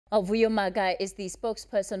Vuyo Mhaga is the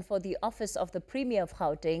spokesperson for the Office of the Premier of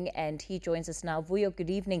Gauteng, and he joins us now. Vuyo, good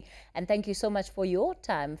evening, and thank you so much for your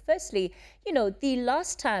time. Firstly, the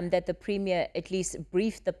last time that the Premier at least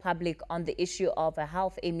briefed the public on the issue of a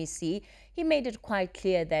health MEC, he made it quite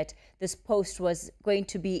clear that this post was going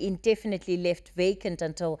to be indefinitely left vacant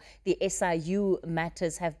until the SIU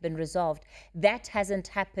matters have been resolved. That hasn't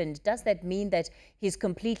happened. Does that mean that he's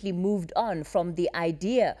completely moved on from the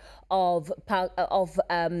idea of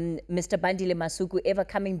Mr. Bandile Masuku ever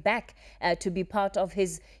coming back to be part of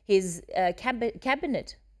his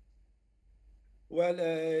cabinet? Well,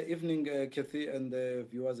 evening, Kathy and the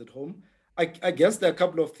viewers at home. I guess there are a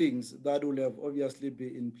couple of things that will have obviously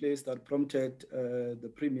been in place that prompted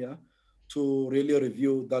the Premier to really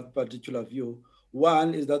review that particular view.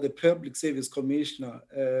 One is that the Public Service Commissioner,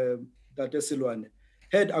 Dr. Silwane,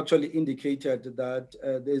 had actually indicated that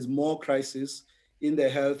there is more crisis in the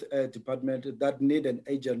health department that need an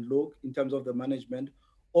urgent look in terms of the management.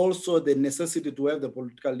 Also, the necessity to have the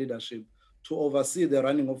political leadership to oversee the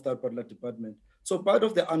running of that particular department. So part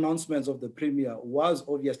of the announcements of the Premier was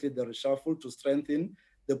obviously the reshuffle to strengthen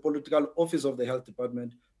the political office of the health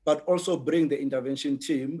department, but also bring the intervention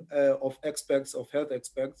team of experts, of health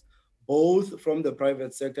experts, both from the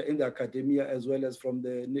private sector in the academia as well as from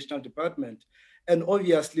the national department. And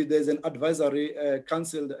obviously there's an advisory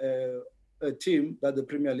council team that the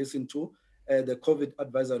Premier listened to, the COVID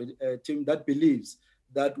advisory team that believes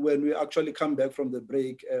that when we actually come back from the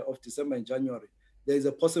break of December and January, there is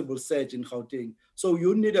a possible surge in Gauteng. So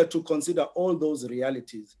you needed to consider all those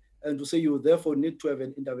realities and to say you therefore need to have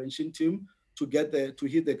an intervention team to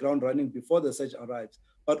hit the ground running before the surge arrives.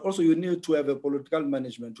 But also you need to have a political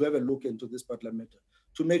management to have a look into this particular matter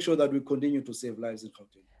to make sure that we continue to save lives in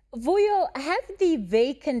Gauteng. Vuyo, have the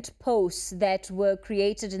vacant posts that were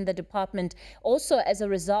created in the department, also as a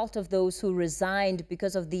result of those who resigned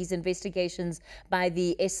because of these investigations by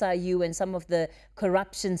the SIU and some of the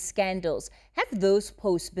corruption scandals, have those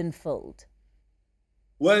posts been filled?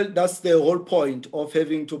 Well, that's the whole point of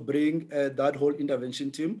having to bring that whole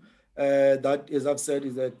intervention team. That, as I've said,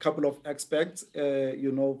 is a couple of experts,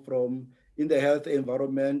 from in the health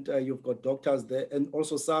environment. You've got doctors there and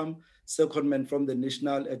also some secondment from the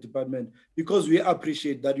national department, because we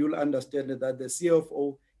appreciate that you'll understand that the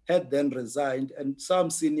CFO had then resigned and some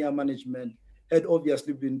senior management had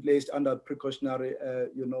obviously been placed under precautionary,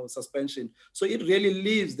 suspension. So it really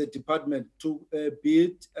leaves the department to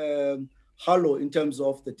be hollow in terms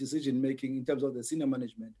of the decision-making, in terms of the senior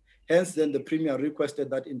management. Hence, then the Premier requested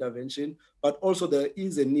that intervention, but also there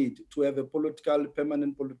is a need to have a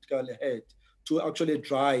permanent political head to actually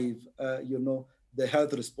drive, the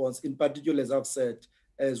health response, in particular, as I've said,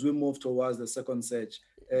 as we move towards the second surge,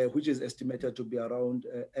 which is estimated to be around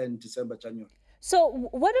end December, January. So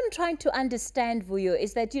what I'm trying to understand, Vuyo,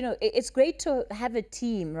 is that, it's great to have a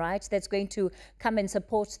team, right, that's going to come and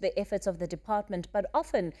support the efforts of the department. But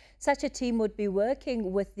often such a team would be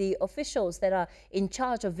working with the officials that are in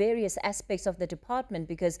charge of various aspects of the department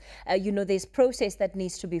because, there's process that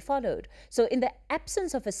needs to be followed. So in the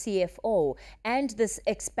absence of a CFO and this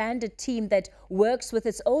expanded team that works with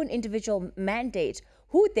its own individual mandate,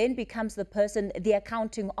 who then becomes the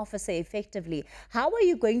accounting officer effectively? How are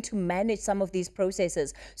you going to manage some of these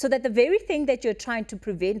processes so that the very thing that you're trying to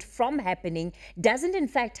prevent from happening doesn't in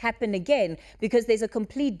fact happen again because there's a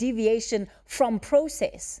complete deviation from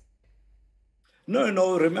process?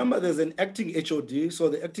 No. Remember, there's an acting HOD, so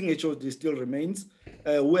the acting HOD still remains,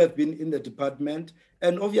 who have been in the department.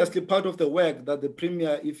 And obviously part of the work that the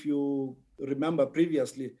Premier, if you remember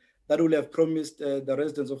previously, that will have promised the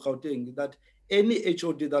residents of Gauteng that any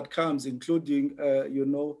HOD that comes, including,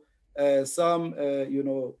 the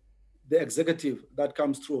executive that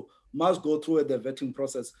comes through, must go through the vetting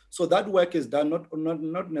process. So that work is done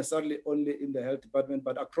not necessarily only in the health department,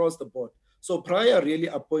 but across the board. So prior really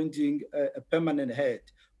appointing a permanent head,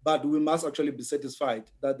 but we must actually be satisfied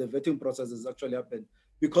that the vetting process has actually happened,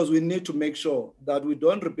 because we need to make sure that we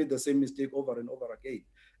don't repeat the same mistake over and over again.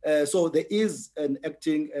 So there is an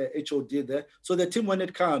acting HOD there. So the team, when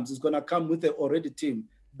it comes, is going to come with an already team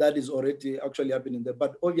that is already actually happening there.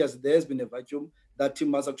 But obviously, there has been a vacuum. That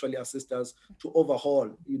team must actually assist us to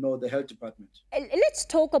overhaul, the health department. Let's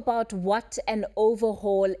talk about what an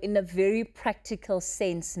overhaul in a very practical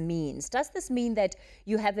sense means. Does this mean that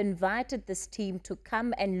you have invited this team to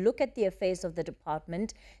come and look at the affairs of the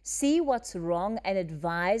department, see what's wrong and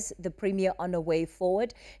advise the Premier on a way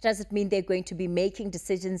forward? Does it mean they're going to be making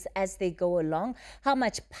decisions as they go along? How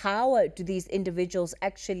much power do these individuals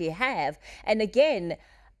actually have? And again,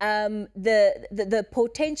 the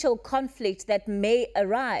potential conflict that may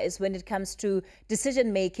arise when it comes to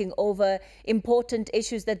decision making over important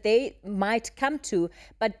issues that they might come to,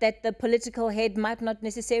 but that the political head might not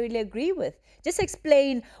necessarily agree with. Just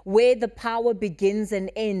explain where the power begins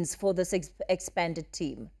and ends for this expanded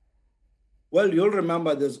team. Well, you'll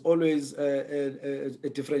remember there's always a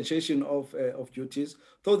differentiation of duties.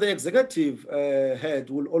 So the executive head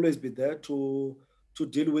will always be there to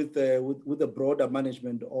deal with the broader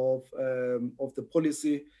management of the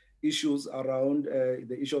policy issues around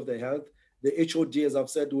the issue of the health. The HOD, as I've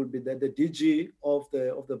said, will be there. The DG of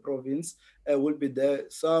the province will be there.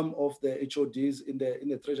 Some of the HODs in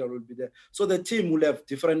the treasury will be there. So the team will have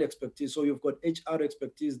different expertise. So you've got HR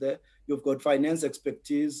expertise there. You've got finance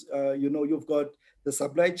expertise. You've got the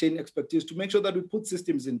supply chain expertise to make sure that we put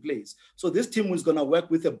systems in place. So this team is going to work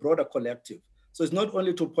with a broader collective. So it's not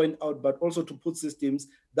only to point out, but also to put systems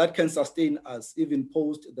that can sustain us even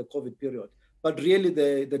post the COVID period. But really,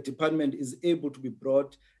 the department is able to be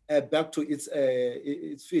brought back to its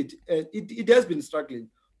feet. It has been struggling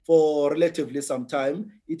for relatively some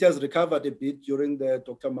time. It has recovered a bit during the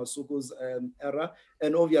Dr. Masuku's era.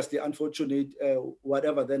 And obviously, unfortunately,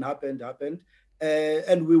 whatever then happened.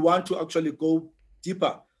 And we want to actually go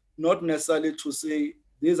deeper, not necessarily to say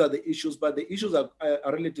these are the issues, but the issues are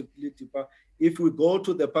relatively deeper. If we go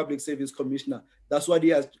to the Public Service Commissioner, that's what he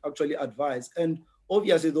has actually advised. And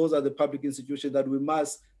obviously, those are the public institutions that we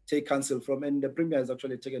must take counsel from, and the Premier has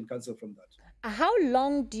actually taken counsel from that. How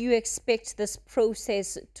long do you expect this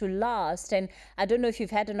process to last? And I don't know if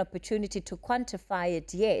you've had an opportunity to quantify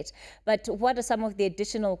it yet, but what are some of the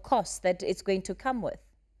additional costs that it's going to come with?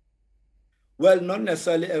 Well, not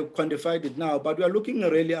necessarily quantified it now, but we are looking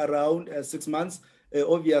really around 6 months,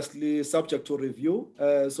 obviously subject to review.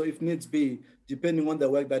 So if needs be, depending on the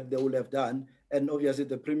work that they will have done, and obviously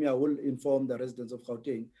the Premier will inform the residents of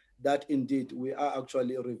Gauteng that indeed we are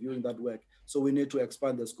actually reviewing that work. So we need to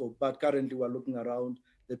expand the scope. But currently we're looking around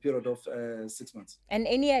the period of 6 months. And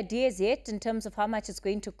any ideas yet in terms of how much it's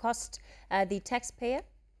going to cost the taxpayer?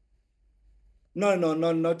 No,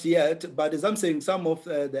 not yet. But as I'm saying, some of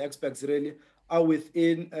the experts really are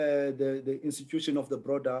within the institution of the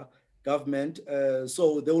broader government.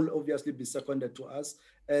 So they will obviously be seconded to us,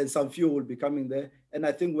 and some few will be coming there. And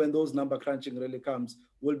I think when those number crunching really comes,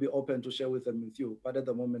 we'll be open to share with them with you. But at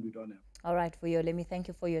the moment, we don't have. All right, Vuyo, let me thank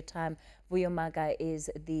you for your time. Vuyo Mhaga is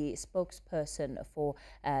the spokesperson for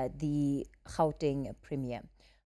the Gauteng Premier.